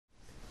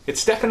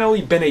It's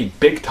definitely been a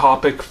big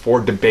topic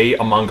for debate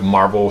among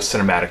Marvel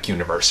Cinematic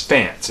Universe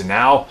fans, and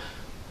now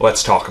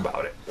let's talk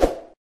about it.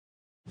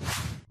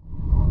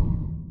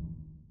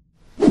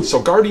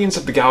 So Guardians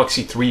of the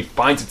Galaxy 3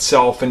 finds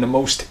itself in the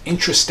most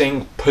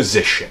interesting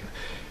position,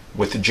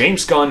 with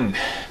James Gunn,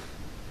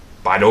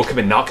 by the look of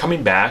it, not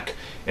coming back,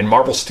 and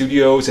Marvel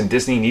Studios and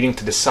Disney needing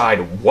to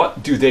decide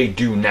what do they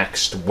do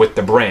next with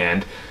the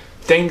brand.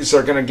 Things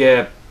are going to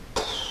get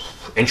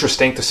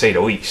interesting, to say the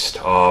least.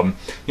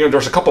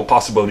 There's a couple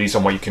possibilities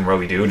on what you can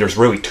really do. There's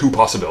really two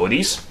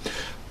possibilities.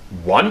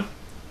 One,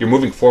 you're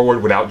moving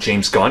forward without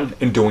James Gunn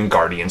and doing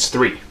Guardians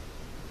 3.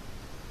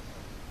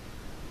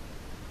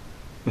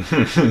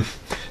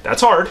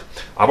 That's hard.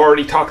 I've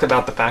already talked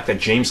about the fact that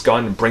James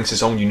Gunn brings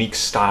his own unique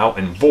style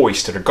and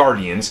voice to the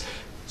Guardians.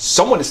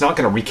 Someone is not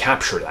going to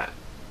recapture that.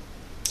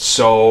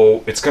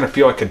 So it's going to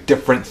feel like a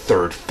different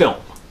third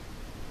film.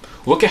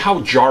 Look at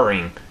how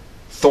jarring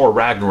Thor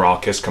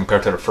Ragnarok is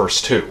compared to the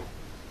first two.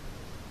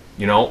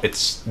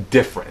 It's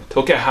different.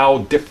 Look at how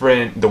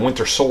different The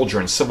Winter Soldier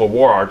and Civil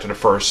War are to the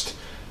first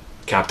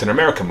Captain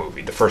America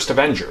movie, the first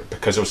Avenger,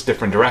 because it was a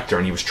different director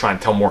and he was trying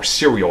to tell more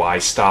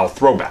serialized style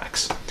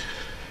throwbacks.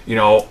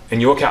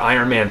 And you look at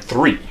Iron Man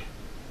 3,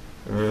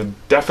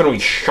 definitely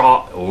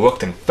shot,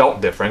 looked, and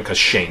felt different because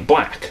Shane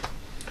Black.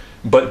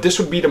 But this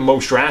would be the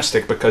most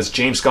drastic because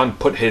James Gunn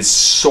put his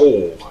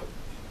soul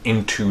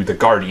into the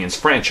Guardians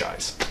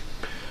franchise.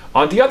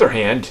 On the other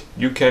hand,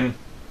 you can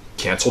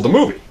cancel the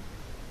movie.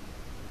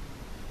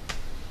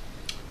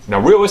 Now,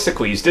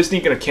 realistically, is Disney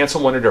going to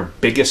cancel one of their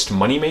biggest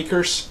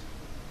moneymakers?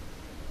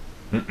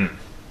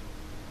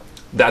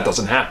 That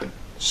doesn't happen.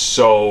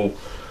 So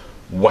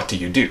what do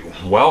you do?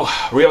 Well,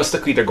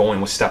 realistically, they're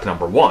going with step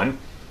number one,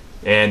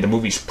 and the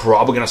movie's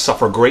probably going to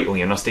suffer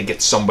greatly unless they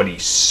get somebody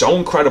so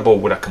incredible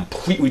with a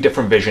completely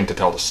different vision to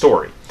tell the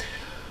story.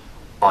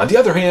 On the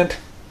other hand,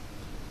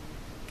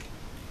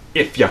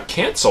 if you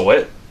cancel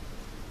it,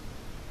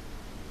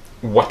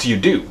 what do you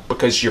do?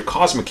 Because your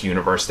cosmic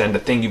universe, then the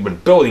thing you've been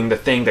building, the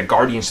thing that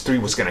Guardians 3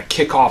 was going to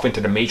kick off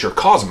into the major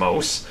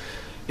cosmos,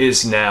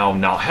 is now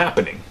not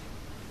happening.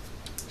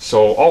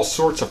 So all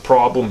sorts of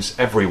problems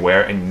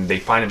everywhere, and they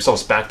find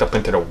themselves backed up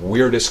into the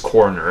weirdest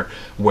corner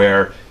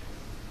where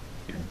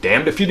you're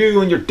damned if you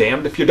do and you're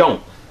damned if you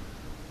don't.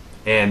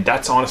 And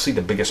that's honestly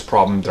the biggest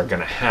problem they're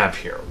going to have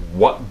here.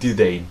 What do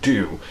they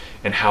do,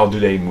 and how do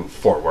they move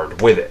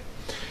forward with it?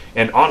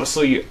 And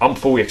honestly, I'm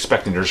fully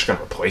expecting they're just going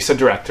to replace the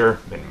director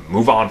and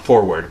move on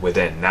forward with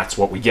it, and that's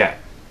what we get.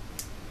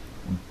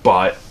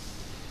 But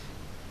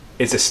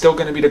is it still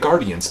going to be the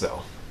Guardians,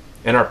 though?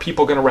 And are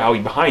people going to rally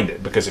behind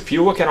it? Because if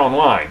you look at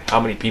online, how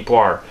many people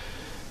are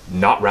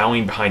not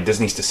rallying behind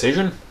Disney's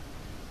decision,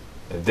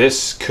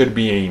 this could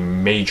be a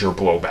major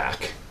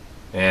blowback.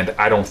 And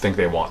I don't think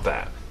they want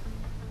that.